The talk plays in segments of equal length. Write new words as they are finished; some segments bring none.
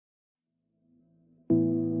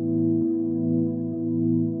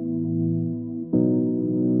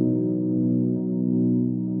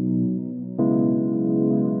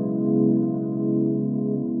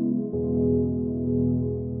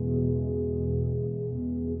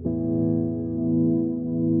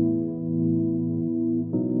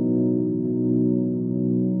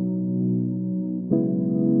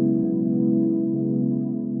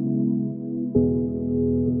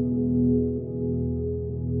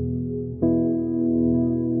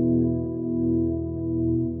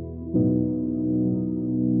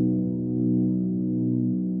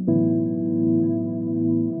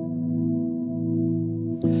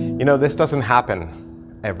This doesn't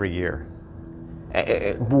happen every year,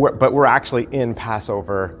 but we're actually in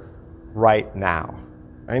Passover right now.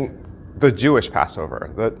 The Jewish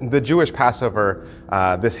Passover. The Jewish Passover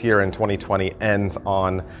this year in 2020 ends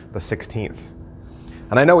on the 16th.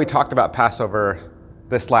 And I know we talked about Passover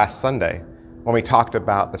this last Sunday when we talked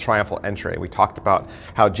about the triumphal entry. We talked about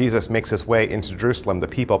how Jesus makes his way into Jerusalem. The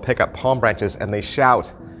people pick up palm branches and they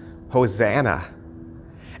shout, Hosanna.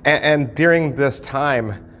 And during this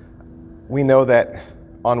time, we know that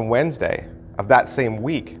on Wednesday of that same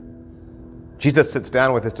week, Jesus sits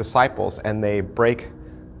down with his disciples and they break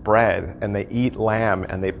bread and they eat lamb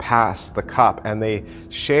and they pass the cup and they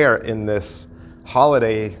share in this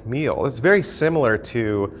holiday meal. It's very similar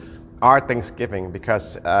to our Thanksgiving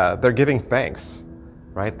because they're giving thanks,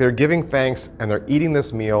 right? They're giving thanks and they're eating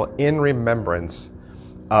this meal in remembrance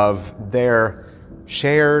of their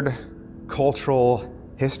shared cultural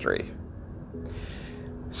history.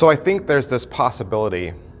 So I think there's this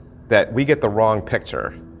possibility that we get the wrong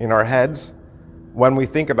picture in our heads when we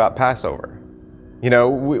think about Passover.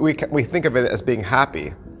 We think of it as being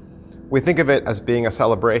happy. We think of it as being a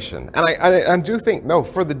celebration. And I do think, no,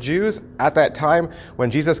 for the Jews at that time, when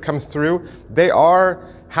Jesus comes through, they are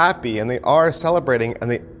happy and they are celebrating and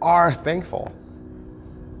they are thankful.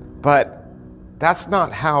 But that's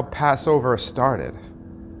not how Passover started.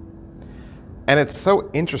 And it's so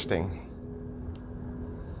interesting.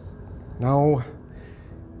 No,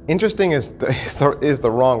 interesting is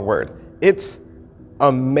the wrong word. It's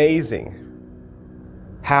amazing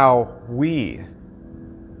how we,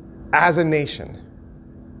 as a nation,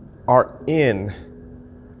 are in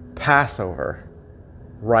Passover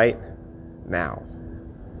right now.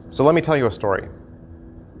 So let me tell you a story.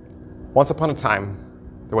 Once upon a time,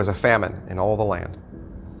 there was a famine in all the land.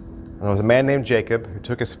 And there was a man named Jacob who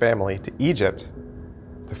took his family to Egypt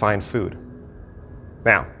to find food.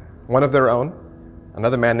 Now, one of their own,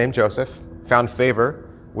 another man named Joseph, found favor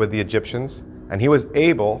with the Egyptians, and he was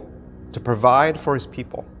able to provide for his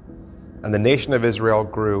people. And the nation of Israel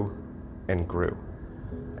grew and grew.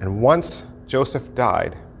 And once Joseph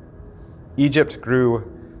died, Egypt grew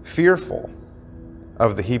fearful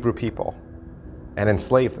of the Hebrew people and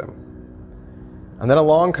enslaved them. And then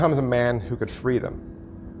along comes a man who could free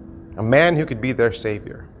them, a man who could be their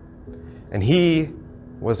savior. And he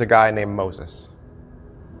was a guy named Moses.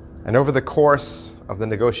 And over the course of the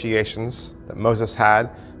negotiations that Moses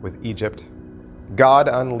had with Egypt, God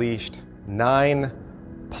unleashed 9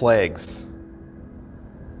 plagues,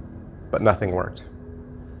 but nothing worked.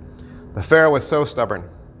 The Pharaoh was so stubborn,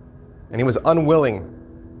 and he was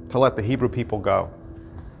unwilling to let the Hebrew people go.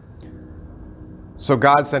 So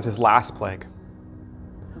God sent his last plague,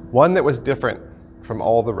 one that was different from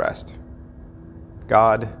all the rest.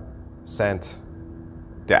 God sent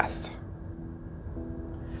death.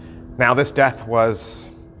 Now, this death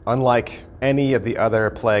was unlike any of the other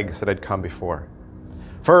plagues that had come before.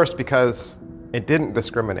 First, because it didn't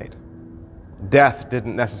discriminate. Death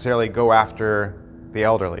didn't necessarily go after the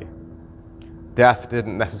elderly. Death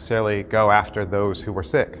didn't necessarily go after those who were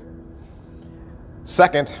sick.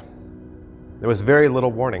 Second, there was very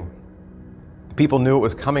little warning. People knew it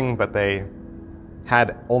was coming, but they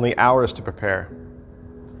had only hours to prepare.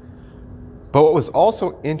 But what was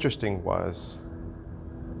also interesting was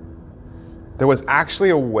there was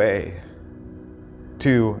actually a way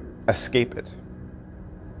to escape it.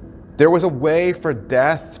 There was a way for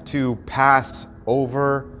death to pass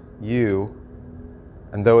over you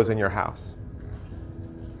and those in your house.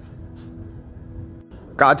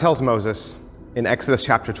 God tells Moses in Exodus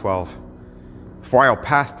chapter 12, "For I will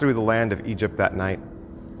pass through the land of Egypt that night,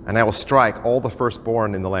 and I will strike all the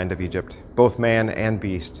firstborn in the land of Egypt, both man and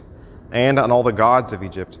beast, and on all the gods of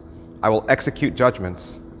Egypt I will execute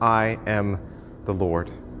judgments. I am the Lord.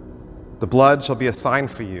 The blood shall be a sign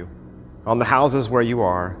for you on the houses where you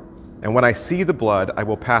are, and when I see the blood, I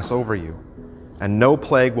will pass over you, and no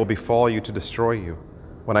plague will befall you to destroy you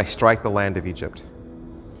when I strike the land of Egypt.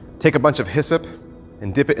 Take a bunch of hyssop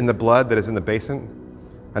and dip it in the blood that is in the basin,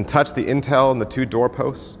 and touch the intel and the 2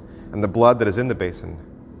 doorposts and the blood that is in the basin.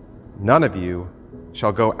 None of you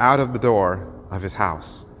shall go out of the door of his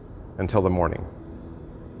house until the morning."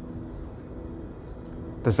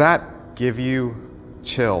 Does that give you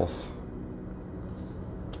chills?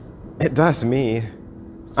 It does me.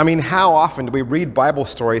 I mean, how often do we read Bible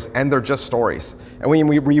stories and they're just stories? And when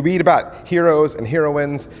we read about heroes and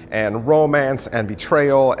heroines and romance and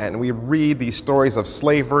betrayal, and we read these stories of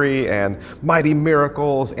slavery and mighty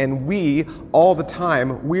miracles, and we, all the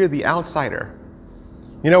time, we're the outsider.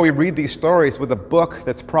 We read these stories with a book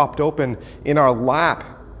that's propped open in our lap,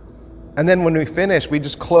 And then when we finish, we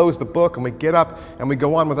just close the book and we get up and we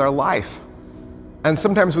go on with our life. And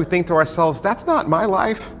sometimes we think to ourselves, that's not my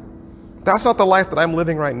life. That's not the life that I'm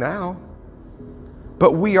living right now.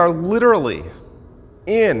 But we are literally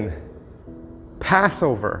in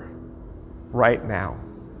Passover right now.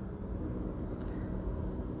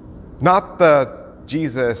 Not the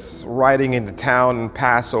Jesus riding into town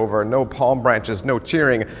Passover, no palm branches, no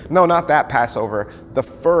cheering. No, not that Passover. The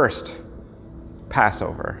first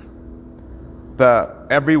Passover. The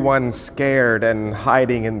everyone scared and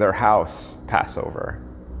hiding in their house Passover.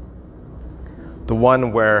 The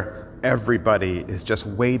one where everybody is just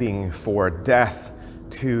waiting for death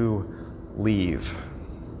to leave.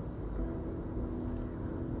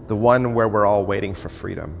 The one where we're all waiting for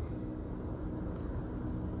freedom.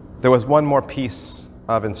 There was one more piece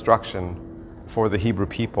of instruction for the Hebrew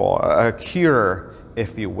people, a cure,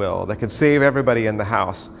 if you will, that could save everybody in the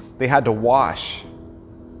house. They had to wash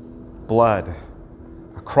blood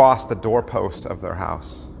across the doorposts of their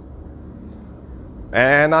house.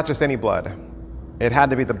 And not just any blood. It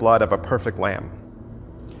had to be the blood of a perfect lamb.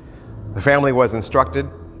 The family was instructed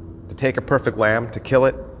to take a perfect lamb, to kill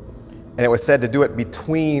it, and it was said to do it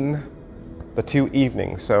between the two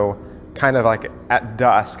evenings, so kind of like at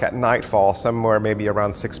dusk, at nightfall, somewhere maybe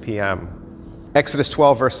around 6 p.m. Exodus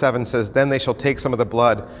 12 verse 7 says, "Then they shall take some of the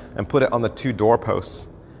blood and put it on the two doorposts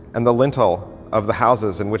and the lintel of the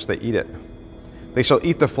houses in which they eat it. They shall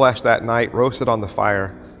eat the flesh that night, roasted on the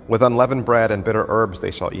fire. With unleavened bread and bitter herbs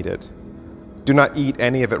they shall eat it. Do not eat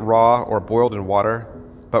any of it raw or boiled in water,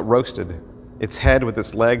 but roasted, its head with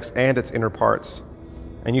its legs and its inner parts.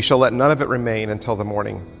 And you shall let none of it remain until the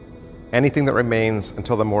morning. Anything that remains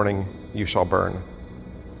until the morning you shall burn."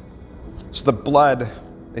 So the blood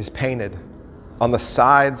is painted on the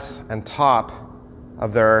sides and top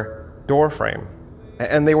of their door frame.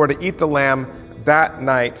 And they were to eat the lamb that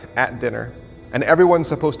night at dinner. And everyone's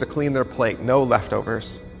supposed to clean their plate, no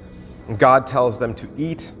leftovers. And God tells them to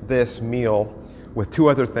eat this meal with two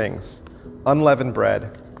other things, unleavened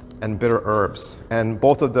bread and bitter herbs. And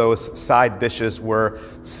both of those side dishes were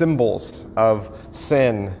symbols of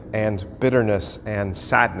sin and bitterness and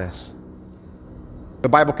sadness. The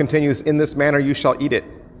Bible continues, "In this manner you shall eat it,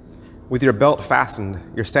 with your belt fastened,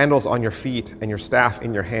 your sandals on your feet, and your staff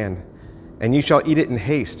in your hand. And you shall eat it in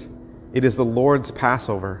haste. It is the Lord's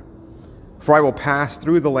Passover. For I will pass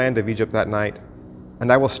through the land of Egypt that night,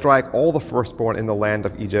 and I will strike all the firstborn in the land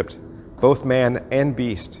of Egypt, both man and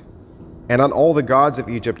beast. And on all the gods of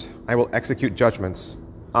Egypt I will execute judgments.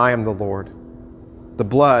 I am the Lord. The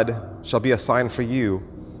blood shall be a sign for you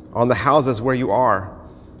on the houses where you are.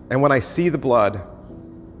 And when I see the blood,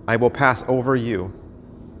 I will pass over you,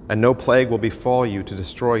 and no plague will befall you to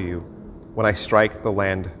destroy you when I strike the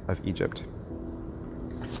land of Egypt."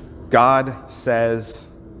 God says,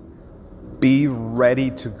 be ready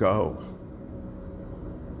to go.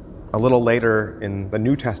 A little later in the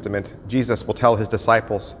New Testament, Jesus will tell his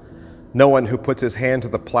disciples, "No one who puts his hand to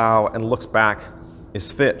the plow and looks back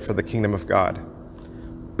is fit for the kingdom of God."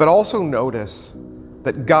 But also notice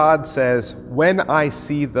that God says, "When I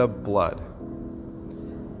see the blood."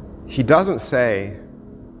 He doesn't say,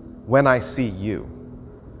 "When I see you."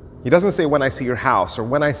 He doesn't say, "When I see your house," or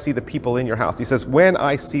 "When I see the people in your house." He says, "When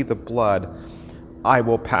I see the blood, I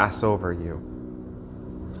will pass over you."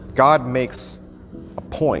 God makes a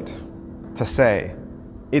point to say,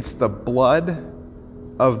 it's the blood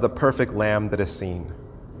of the perfect lamb that is seen.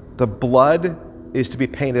 The blood is to be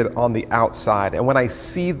painted on the outside. And when I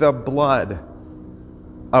see the blood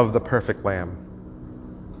of the perfect lamb,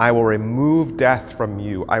 I will remove death from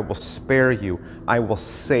you. I will spare you. I will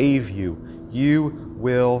save you. You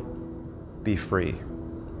will be free.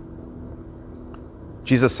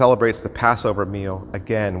 Jesus celebrates the Passover meal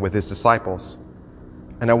again with his disciples.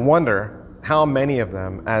 And I wonder how many of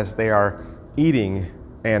them, as they are eating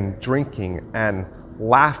and drinking and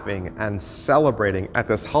laughing and celebrating at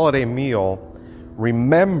this holiday meal,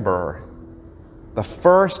 remember the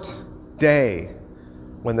first day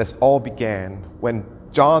when this all began, when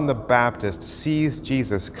John the Baptist sees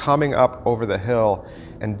Jesus coming up over the hill,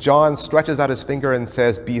 and John stretches out his finger and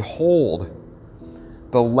says, "Behold,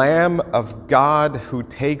 the Lamb of God who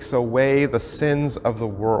takes away the sins of the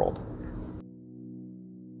world."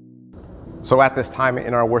 So at this time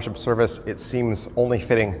in our worship service, it seems only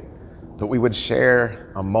fitting that we would share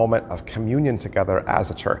a moment of communion together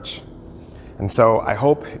as a church. And so I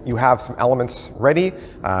hope you have some elements ready.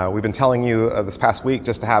 We've been telling you this past week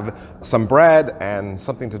just to have some bread and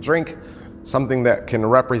something to drink, something that can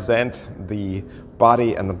represent the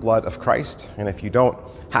body and the blood of Christ. And if you don't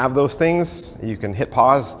have those things, you can hit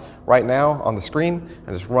pause right now on the screen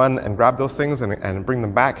and just run and grab those things and bring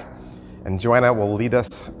them back. and Joanna will lead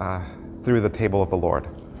us through the table of the Lord.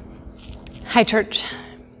 Hi, church.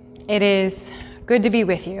 It is good to be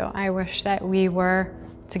with you. I wish that we were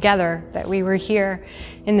together, that we were here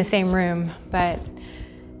in the same room, but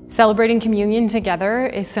celebrating communion together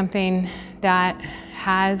is something that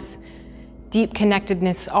has deep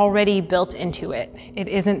connectedness already built into it. It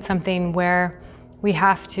isn't something where we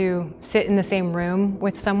have to sit in the same room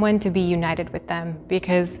with someone to be united with them,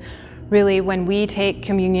 because really when we take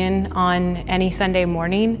communion on any Sunday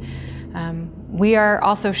morning, we are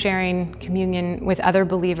also sharing communion with other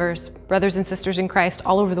believers, brothers and sisters in Christ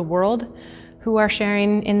all over the world who are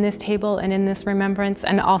sharing in this table and in this remembrance,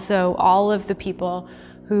 and also all of the people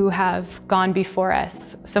who have gone before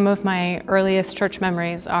us. Some of my earliest church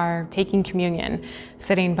memories are taking communion,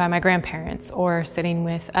 sitting by my grandparents, or sitting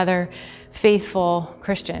with other faithful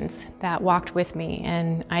Christians that walked with me.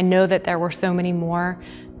 And I know that there were so many more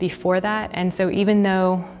before that. And so even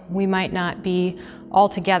though we might not be all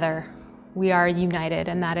together, we are united.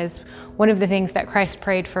 And that is one of the things that Christ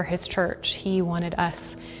prayed for his church. He wanted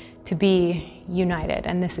us to be united,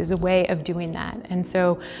 and this is a way of doing that. And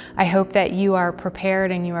so I hope that you are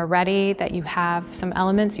prepared and you are ready, that you have some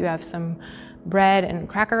elements, you have some bread and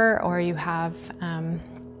cracker, or you have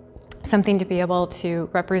something to be able to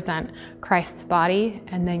represent Christ's body,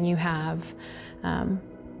 and then you have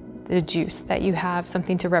the juice, that you have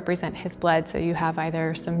something to represent his blood. So you have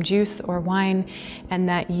either some juice or wine, and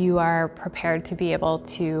that you are prepared to be able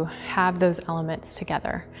to have those elements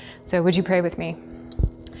together. So would you pray with me?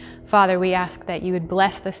 Father, we ask that you would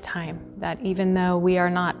bless this time, that even though we are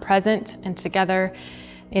not present and together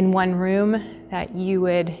in one room, that you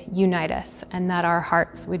would unite us, and that our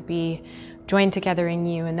hearts would be joined together in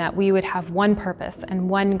you, and that we would have one purpose and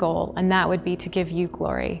one goal, and that would be to give you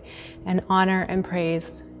glory and honor and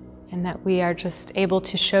praise, and that we are just able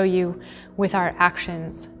to show you with our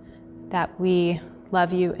actions that we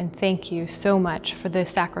love you and thank you so much for the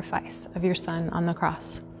sacrifice of your Son on the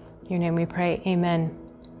cross. In your name we pray, amen.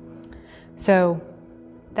 So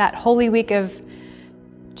that Holy Week of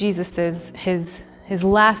Jesus's, his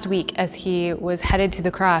last week as he was headed to the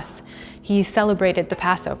cross, he celebrated the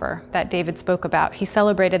Passover that David spoke about. He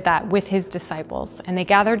celebrated that with his disciples, and they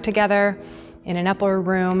gathered together in an upper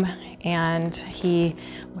room, and he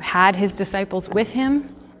had his disciples with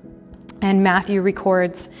him. And Matthew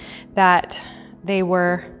records that they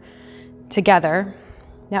were together.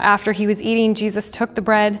 Now, after he was eating, Jesus took the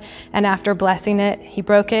bread, and after blessing it, he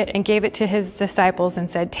broke it and gave it to his disciples and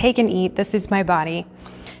said, "Take and eat, this is my body."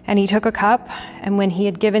 And he took a cup, and when he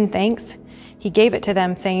had given thanks, he gave it to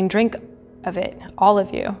them, saying, "Drink of it, all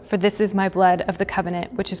of you, for this is my blood of the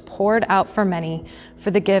covenant, which is poured out for many for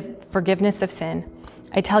the forgiveness of sin.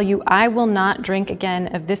 I tell you, I will not drink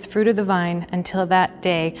again of this fruit of the vine until that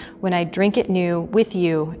day when I drink it new with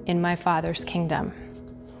you in my Father's kingdom."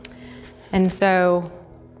 And so,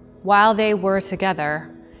 while they were together,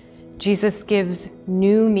 Jesus gives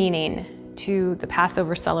new meaning to the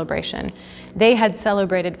Passover celebration. They had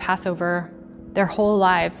celebrated Passover their whole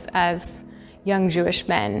lives as young Jewish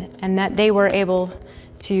men, and that they were able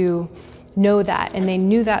to know that, and they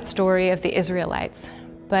knew that story of the Israelites.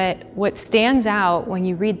 But what stands out when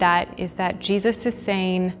you read that is that Jesus is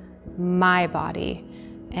saying, "my body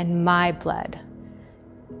and my blood."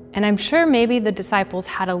 And I'm sure maybe the disciples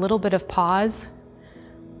had a little bit of pause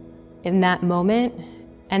in that moment,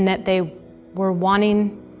 and that they were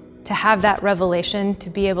wanting to have that revelation to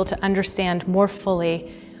be able to understand more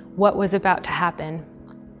fully what was about to happen.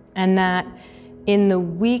 And that in the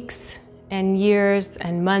weeks and years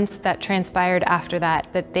and months that transpired after that,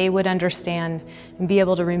 that they would understand and be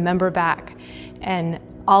able to remember back. And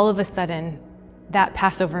all of a sudden, that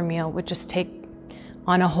Passover meal would just take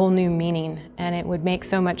on a whole new meaning, and it would make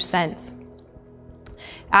so much sense.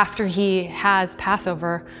 After he has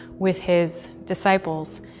Passover with his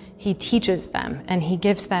disciples, he teaches them, and he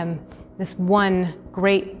gives them this one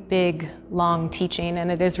great, big, long teaching.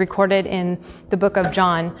 And it is recorded in the book of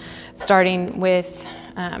John, starting with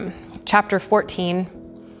chapter 14.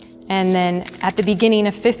 And then at the beginning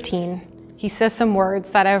of 15, he says some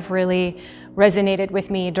words that have really resonated with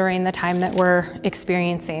me during the time that we're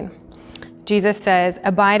experiencing. Jesus says,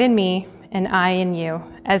 "Abide in me, and I in you.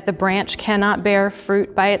 As the branch cannot bear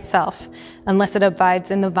fruit by itself unless it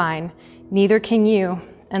abides in the vine, neither can you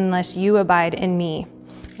unless you abide in me."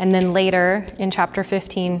 And then later in chapter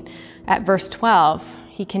 15 at verse 12,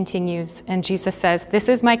 he continues, and Jesus says, "This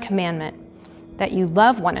is my commandment, that you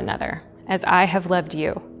love one another as I have loved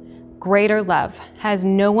you. Greater love has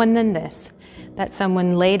no one than this, that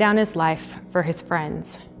someone lay down his life for his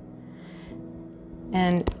friends."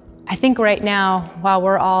 And I think right now, while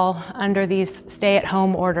we're all under these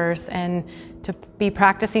stay-at-home orders and to be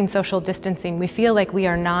practicing social distancing, we feel like we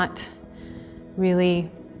are not really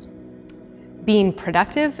being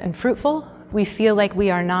productive and fruitful. We feel like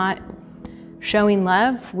we are not showing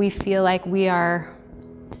love. We feel like we are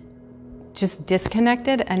just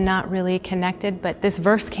disconnected and not really connected. But this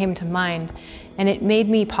verse came to mind and it made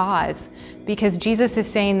me pause, because Jesus is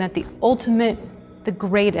saying that the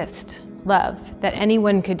greatest love that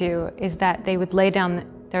anyone could do is that they would lay down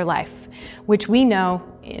their life, which we know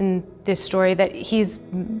in this story that he's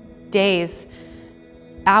days,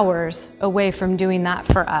 hours away from doing that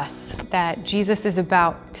for us, that Jesus is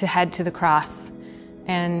about to head to the cross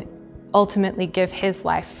and ultimately give his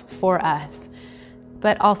life for us.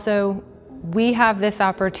 But also, we have this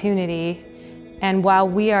opportunity, and while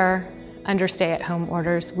we are under stay-at-home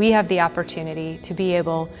orders, we have the opportunity to be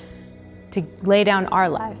able to lay down our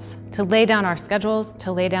lives, to lay down our schedules,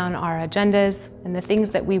 to lay down our agendas and the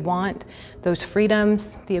things that we want, those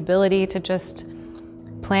freedoms, the ability to just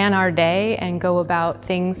plan our day and go about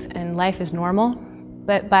things and life as normal.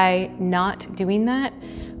 But by not doing that,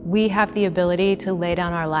 we have the ability to lay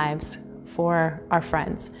down our lives for our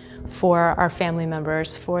friends, for our family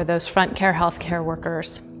members, for those front care healthcare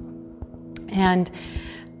workers, and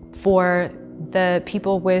for the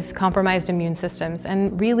people with compromised immune systems,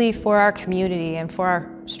 and really for our community and for our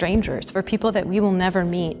strangers, for people that we will never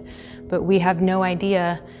meet, but we have no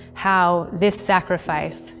idea how this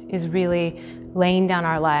sacrifice is really laying down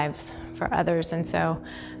our lives for others. And so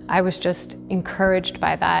I was just encouraged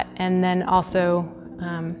by that. And then also,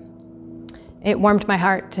 it warmed my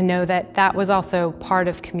heart to know that that was also part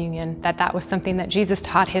of communion, that that was something that Jesus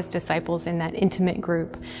taught his disciples in that intimate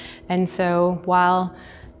group. And so while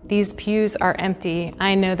these pews are empty,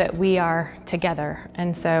 I know that we are together.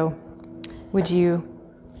 And so would you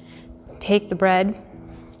take the bread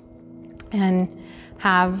and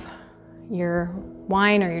have your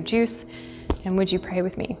wine or your juice, and would you pray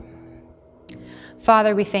with me?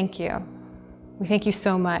 Father, we thank you. We thank you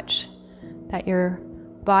so much that your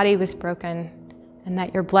body was broken and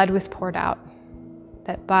that your blood was poured out,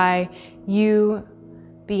 that by you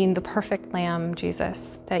being the perfect lamb,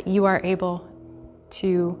 Jesus, that you are able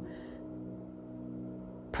to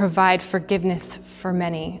provide forgiveness for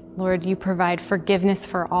many. Lord, you provide forgiveness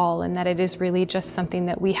for all, and that it is really just something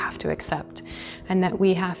that we have to accept and that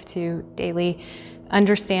we have to daily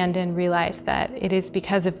understand and realize that it is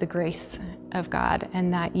because of the grace of God,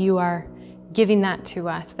 and that you are giving that to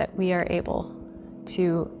us, that we are able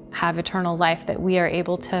to have eternal life, that we are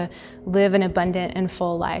able to live an abundant and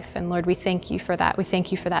full life. And Lord, we thank you for that. We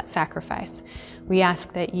thank you for that sacrifice. We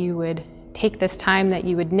ask that you would take this time, that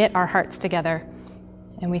you would knit our hearts together.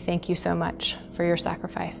 And we thank you so much for your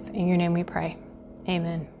sacrifice. In your name we pray.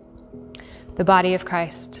 Amen. The body of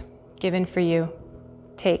Christ, given for you.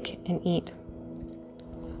 Take and eat.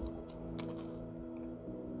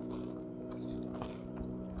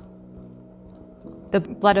 The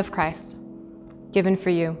blood of Christ, given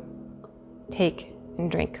for you. Take and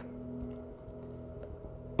drink.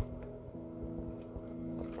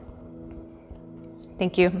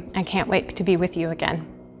 Thank you. I can't wait to be with you again.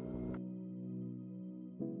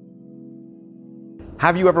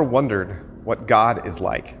 Have you ever wondered what God is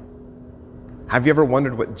like? Have you ever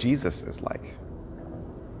wondered what Jesus is like?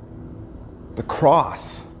 The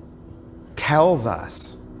cross tells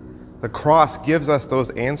us. The cross gives us those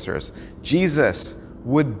answers. Jesus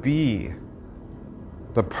would be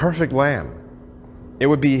the perfect lamb. It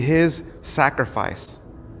would be his sacrifice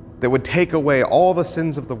that would take away all the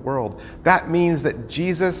sins of the world. That means that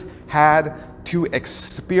Jesus had to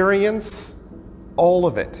experience all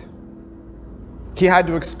of it. He had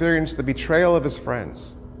to experience the betrayal of his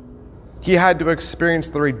friends. He had to experience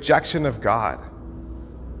the rejection of God.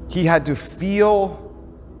 He had to feel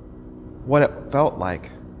what it felt like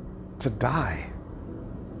to die.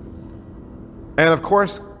 And of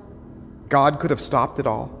course, God could have stopped it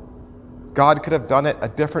all. God could have done it a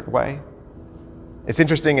different way. It's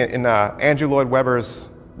interesting, in Andrew Lloyd Webber's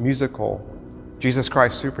musical, Jesus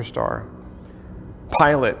Christ Superstar,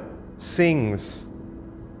 Pilate sings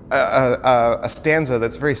a stanza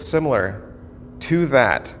that's very similar to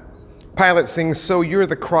that. Pilate sings, "So you're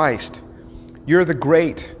the Christ, you're the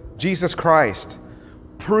great Jesus Christ.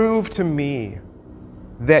 Prove to me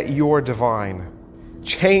that you're divine.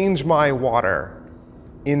 Change my water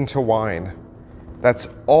into wine. That's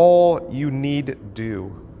all you need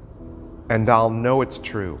do, and I'll know it's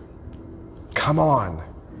true. Come on,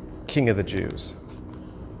 King of the Jews."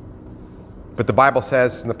 But the Bible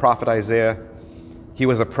says in the prophet Isaiah, he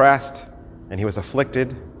was oppressed and he was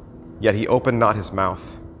afflicted, yet he opened not his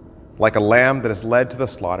mouth. like a lamb that is led to the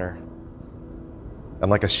slaughter, and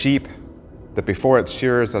like a sheep that before its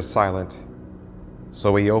shearers are silent,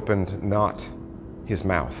 so he opened not his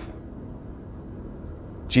mouth.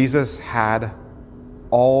 Jesus had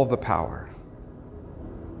all the power.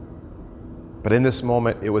 But in this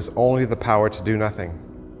moment, it was only the power to do nothing.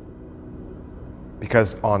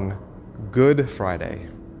 Because on Good Friday,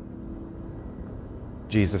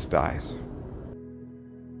 Jesus dies.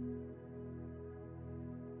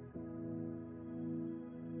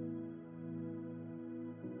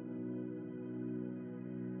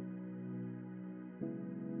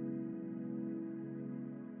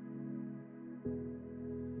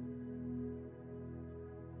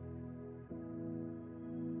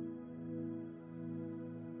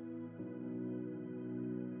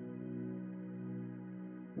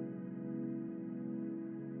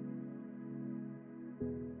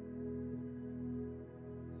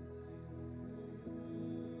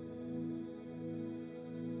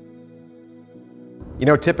 You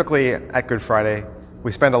know, typically at Good Friday,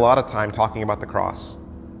 we spend a lot of time talking about the cross.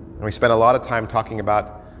 And we spend a lot of time talking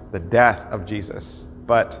about the death of Jesus.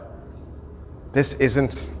 But this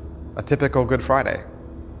isn't a typical Good Friday,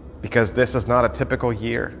 because this is not a typical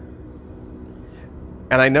year.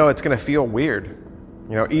 And I know it's going to feel weird.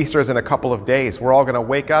 You know, Easter is in a couple of days. We're all going to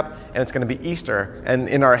wake up and it's going to be Easter. And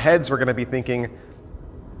in our heads, we're going to be thinking,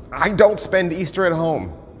 I don't spend Easter at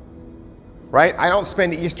home. Right? I don't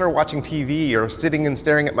spend Easter watching TV or sitting and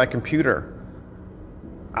staring at my computer.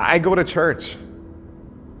 I go to church.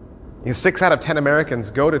 6 out of 10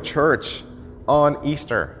 Americans go to church on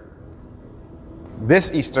Easter.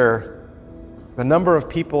 This Easter, the number of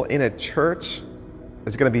people in a church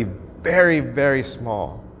is going to be very, very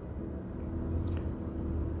small.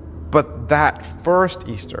 But that first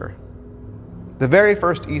Easter, the very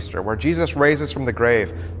first Easter where Jesus raises from the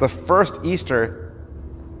grave, the first Easter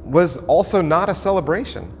was also not a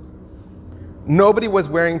celebration. Nobody was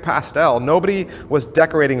wearing pastel. Nobody was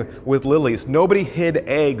decorating with lilies. Nobody hid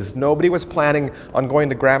eggs. Nobody was planning on going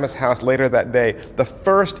to Grandma's house later that day. The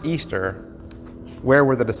first Easter, where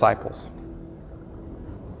were the disciples?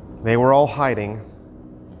 They were all hiding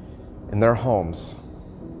in their homes.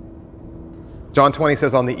 John 20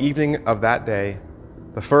 says, on the evening of that day,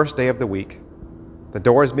 the first day of the week, the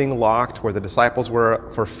doors being locked where the disciples were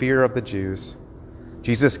for fear of the Jews,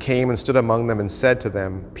 Jesus came and stood among them and said to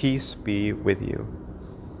them, "Peace be with you."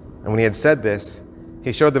 And when he had said this,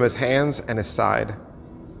 he showed them his hands and his side.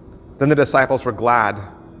 Then the disciples were glad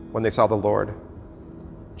when they saw the Lord.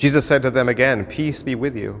 Jesus said to them again, "Peace be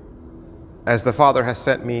with you. As the Father has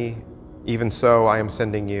sent me, even so I am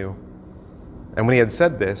sending you." And when he had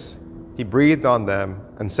said this, he breathed on them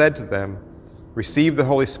and said to them, "Receive the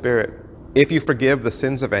Holy Spirit. If you forgive the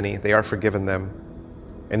sins of any, they are forgiven them.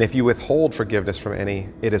 And if you withhold forgiveness from any,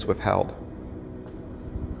 it is withheld."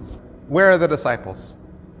 Where are the disciples?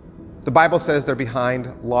 The Bible says they're behind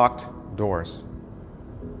locked doors.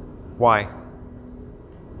 Why?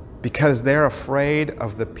 Because they're afraid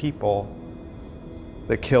of the people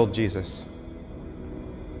that killed Jesus.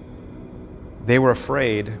 They were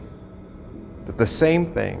afraid that the same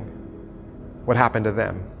thing would happen to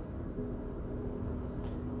them.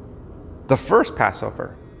 The first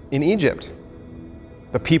Passover in Egypt,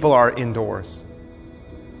 the people are indoors,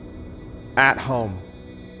 at home,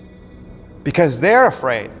 because they're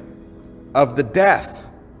afraid of the death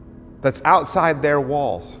that's outside their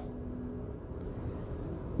walls.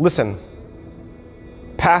 Listen,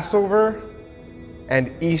 Passover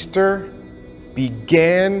and Easter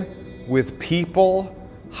began with people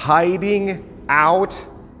hiding out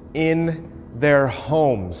in their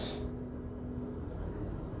homes.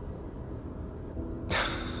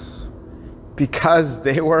 Because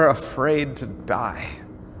they were afraid to die.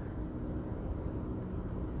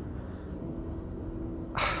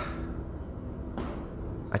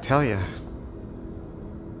 I tell you,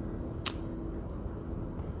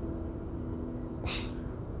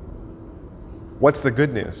 what's the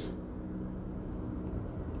good news?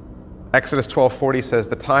 Exodus 12:40 says,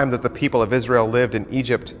 "The time that the people of Israel lived in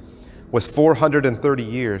Egypt was 430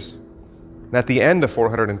 years. And at the end of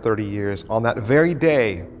 430 years, on that very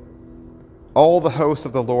day, all the hosts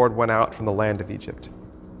of the Lord went out from the land of Egypt."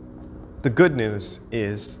 The good news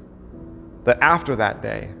is that after that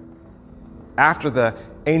day, after the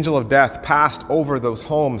angel of death passed over those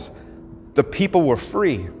homes, the people were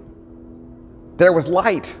free. There was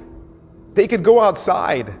light. They could go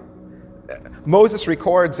outside. Moses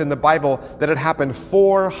records in the Bible that it happened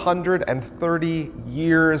 430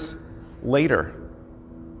 years later.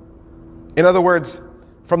 In other words,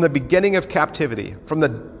 from the beginning of captivity, from the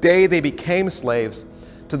day they became slaves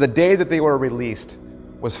to the day that they were released,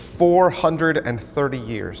 was 430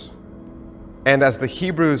 years. And as the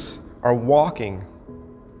Hebrews are walking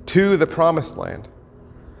to the promised land,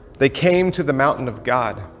 they came to the mountain of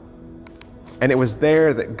God. And it was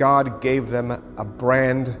there that God gave them a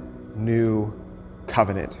brand new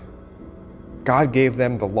covenant. God gave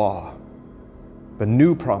them the law, the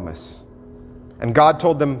new promise. And God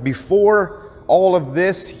told them, before all of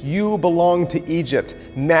this, you belonged to Egypt.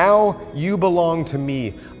 Now you belong to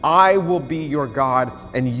me. I will be your God,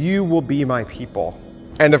 and you will be my people.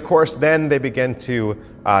 And of course, then they began to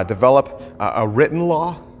develop a written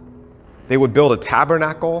law. They would build a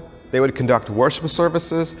tabernacle. They would conduct worship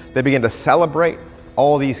services. They began to celebrate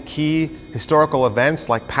all these key historical events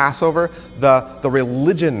like Passover. The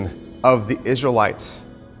religion of the Israelites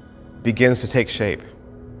begins to take shape.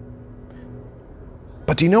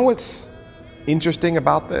 But do you know what's interesting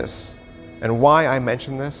about this and why I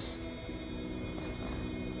mention this?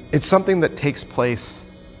 It's something that takes place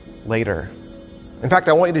later. In fact,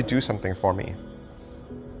 I want you to do something for me.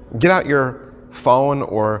 Get out your phone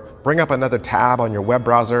or bring up another tab on your web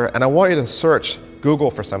browser, and I want you to search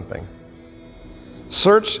Google for something.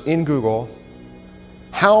 Search in Google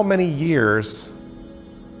how many years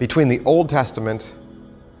between the Old Testament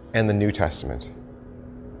and the New Testament.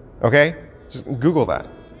 Okay? Just Google that.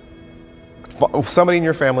 Somebody in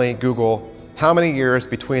your family, Google how many years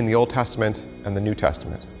between the Old Testament and the New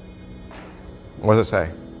Testament. What does it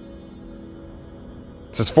say?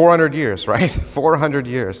 It says 400 years, right? 400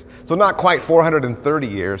 years. So not quite 430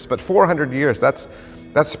 years, but 400 years. That's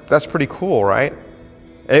pretty cool, right?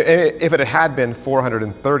 If it had been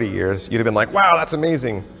 430 years, you'd have been like, wow, that's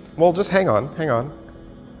amazing. Well, just hang on.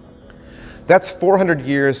 That's 400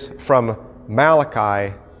 years from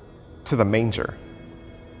Malachi to the manger.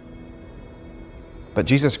 But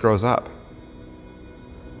Jesus grows up.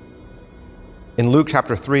 In Luke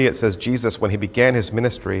chapter 3, it says Jesus, when he began his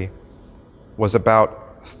ministry, was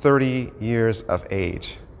about 30 years of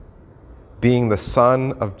age, being the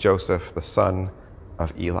son of Joseph, the son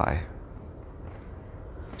of Eli.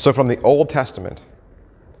 So from the Old Testament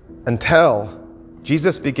until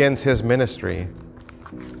Jesus begins his ministry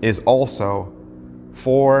is also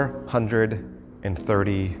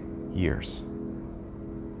 430 years.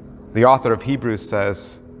 The author of Hebrews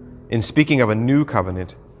says, in speaking of a new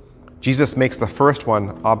covenant, Jesus makes the first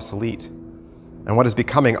one obsolete. And what is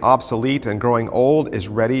becoming obsolete and growing old is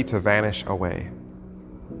ready to vanish away.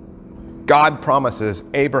 God promises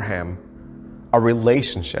Abraham a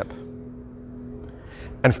relationship.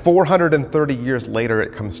 And 430 years later,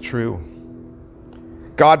 it comes true.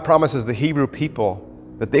 God promises the Hebrew people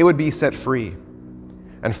that they would be set free.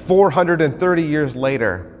 And 430 years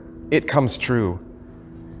later, it comes true.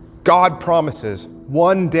 God promises,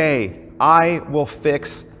 one day I will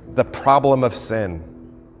fix the problem of sin.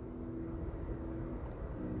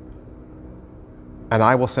 And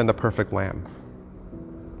I will send a perfect lamb.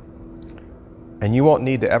 And you won't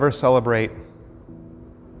need to ever celebrate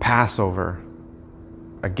Passover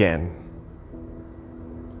again.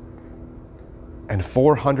 And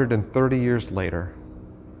 430 years later,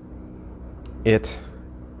 it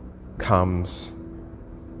comes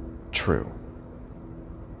true.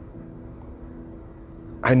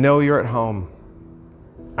 I know you're at home.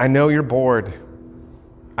 I know you're bored.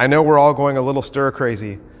 I know we're all going a little stir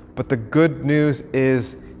crazy. But the good news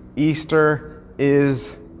is Easter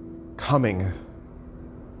is coming.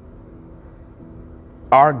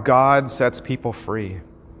 Our God sets people free.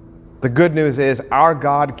 The good news is our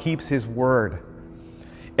God keeps his word.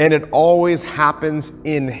 And it always happens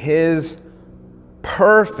in his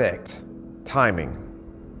perfect timing.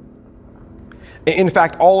 In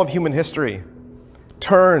fact, all of human history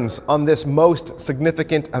turns on this most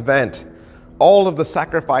significant event. All of the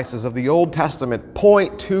sacrifices of the Old Testament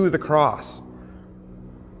point to the cross.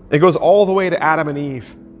 It goes all the way to Adam and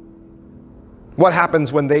Eve. What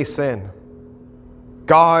happens when they sin?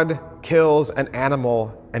 God kills an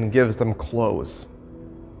animal and gives them clothes.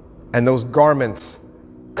 And those garments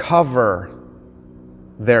cover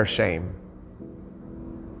their shame.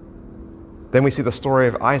 Then we see the story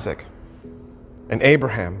of Isaac and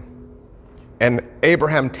Abraham. And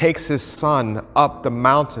Abraham takes his son up the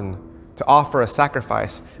mountain to offer a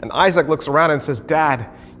sacrifice. And Isaac looks around and says, Dad,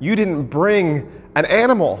 you didn't bring an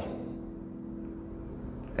animal.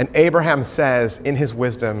 And Abraham says in his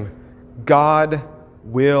wisdom, God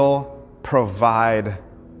will provide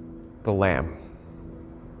the lamb.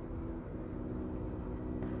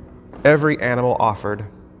 Every animal offered,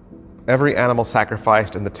 every animal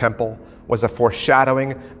sacrificed in the temple was a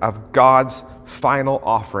foreshadowing of God's final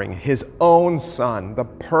offering, his own son, the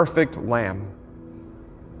perfect lamb.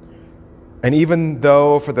 And even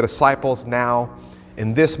though for the disciples now,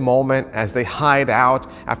 in this moment as they hide out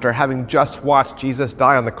after having just watched Jesus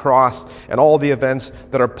die on the cross and all the events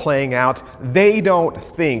that are playing out, they don't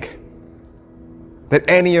think that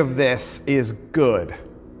any of this is good.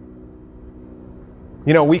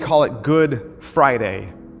 You know, we call it Good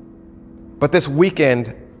Friday. But this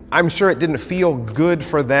weekend, I'm sure it didn't feel good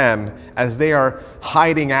for them as they are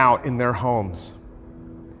hiding out in their homes.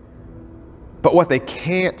 But what they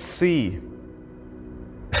can't see,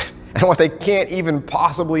 and what they can't even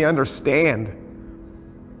possibly understand,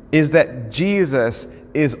 is that Jesus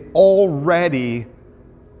is already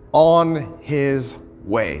on his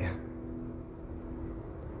way.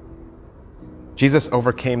 Jesus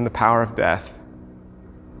overcame the power of death,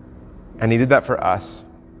 and he did that for us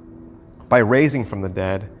by raising from the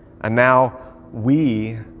dead. And now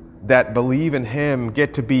we that believe in him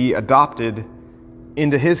get to be adopted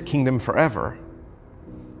into his kingdom forever.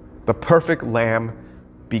 The perfect Lamb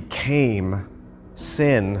became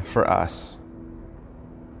sin for us.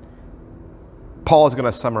 Paul is going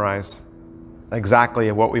to summarize exactly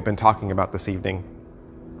what we've been talking about this evening.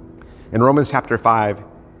 In Romans chapter 5,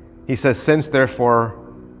 he says, "Since therefore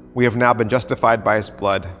we have now been justified by his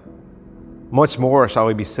blood, much more shall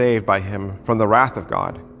we be saved by him from the wrath of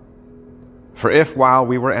God. For if while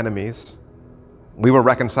we were enemies, we were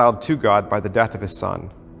reconciled to God by the death of his Son,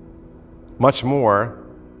 much more,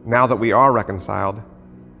 now that we are reconciled,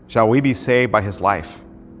 shall we be saved by his life.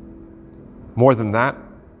 More than that,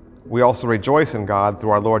 we also rejoice in God through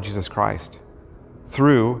our Lord Jesus Christ,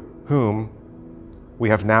 through whom we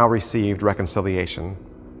have now received reconciliation."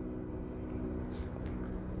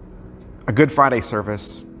 A Good Friday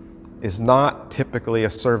service is not typically a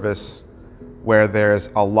service where there's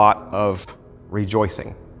a lot of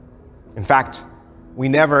rejoicing. In fact, we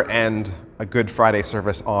never end a Good Friday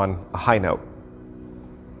service on a high note.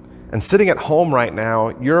 And sitting at home right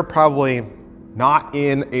now, you're probably not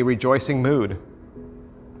in a rejoicing mood.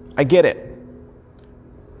 I get it.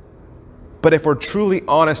 But if we're truly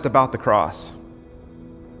honest about the cross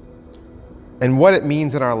and what it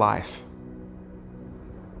means in our life,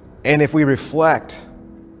 and if we reflect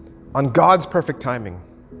on God's perfect timing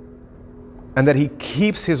and that he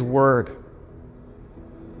keeps his word,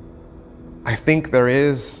 I think there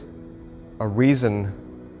is a reason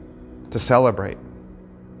to celebrate.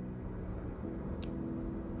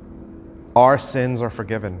 Our sins are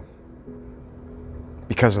forgiven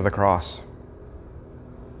because of the cross.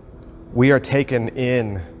 We are taken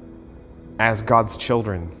in as God's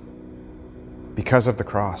children because of the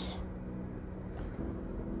cross.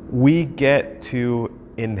 We get to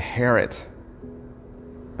inherit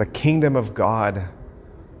the kingdom of God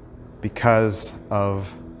because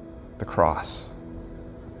of the cross.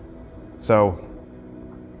 So,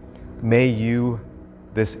 may you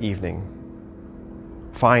this evening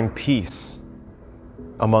find peace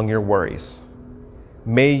among your worries.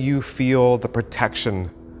 May you feel the protection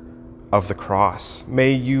of the cross.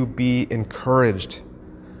 May you be encouraged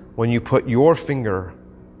when you put your finger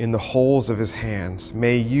in the holes of his hands.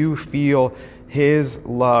 May you feel his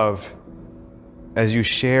love as you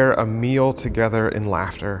share a meal together in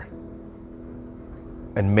laughter.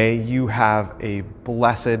 And may you have a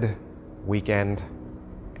blessed weekend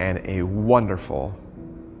and a wonderful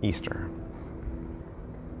Easter.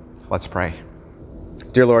 Let's pray.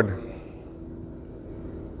 Dear Lord,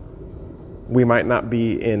 we might not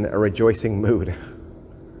be in a rejoicing mood.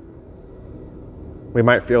 We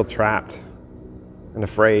might feel trapped and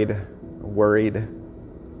afraid, worried.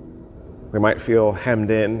 We might feel hemmed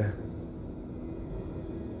in.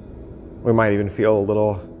 We might even feel a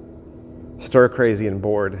little stir crazy and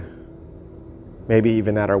bored, maybe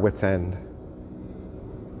even at our wits' end.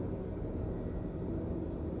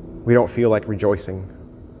 We don't feel like rejoicing.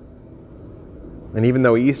 And even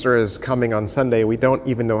though Easter is coming on Sunday, we don't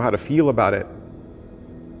even know how to feel about it.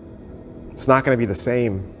 It's not going to be the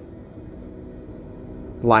same.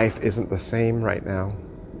 Life isn't the same right now.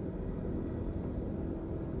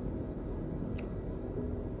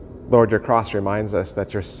 Lord, your cross reminds us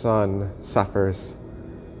that your Son suffers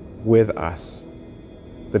with us,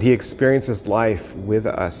 that he experiences life with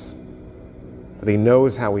us, that he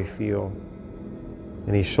knows how we feel,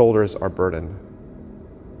 and he shoulders our burden.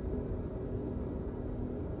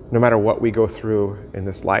 No matter what we go through in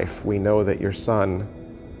this life, we know that your Son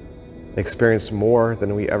experienced more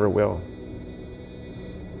than we ever will.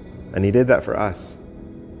 And he did that for us.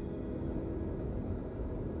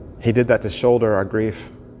 He did that to shoulder our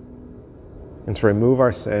grief and to remove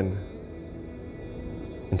our sin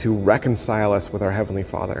and to reconcile us with our Heavenly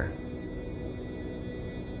Father.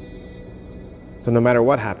 So no matter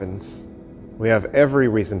what happens, we have every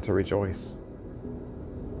reason to rejoice.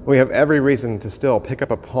 We have every reason to still pick up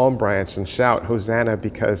a palm branch and shout, Hosanna,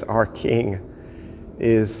 because our King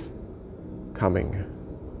is coming.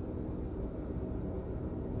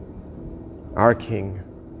 Our King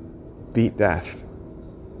beat death.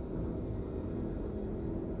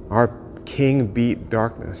 Our King beat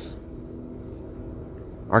darkness.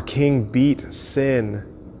 Our King beat sin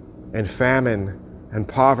and famine and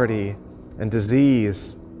poverty and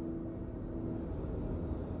disease.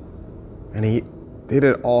 And he did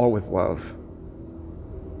it all with love.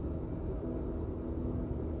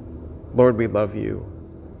 Lord, we love you.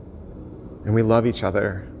 And we love each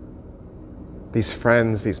other. These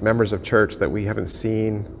friends, these members of church that we haven't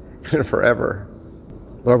seen in forever.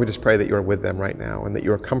 Lord, we just pray that you are with them right now and that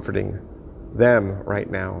you are comforting them right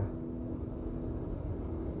now.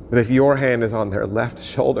 That if your hand is on their left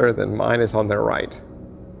shoulder, then mine is on their right.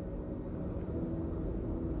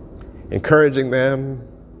 Encouraging them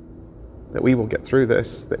that we will get through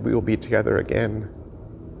this, that we will be together again,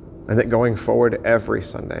 and that going forward every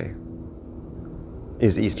Sunday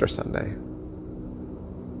is Easter Sunday.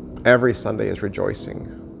 Every Sunday is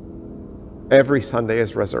rejoicing. Every Sunday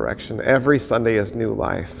is resurrection. Every Sunday is new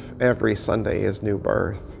life. Every Sunday is new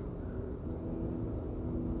birth.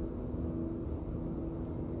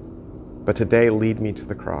 But today, lead me to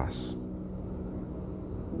the cross,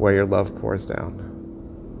 where your love pours down.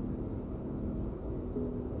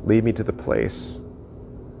 Lead me to the place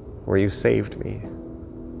where you saved me.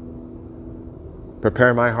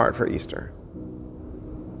 Prepare my heart for Easter.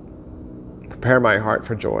 Prepare my heart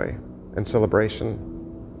for joy and celebration.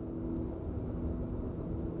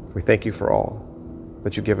 We thank you for all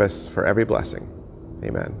that you give us, for every blessing.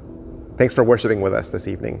 Amen. Thanks for worshiping with us this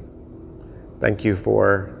evening. Thank you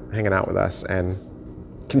for hanging out with us and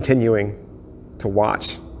continuing to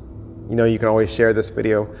watch. You know, you can always share this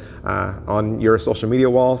video on your social media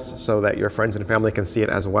walls so that your friends and family can see it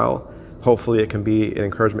as well. Hopefully it can be an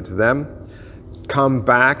encouragement to them. Come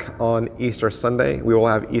back on Easter Sunday. We will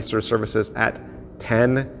have Easter services at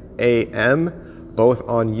 10 a.m., both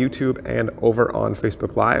on YouTube and over on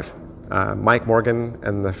Facebook Live. Mike Morgan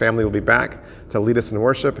and the family will be back to lead us in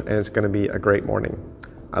worship, and it's going to be a great morning.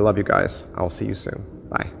 I love you guys. I'll see you soon.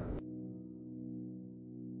 Bye.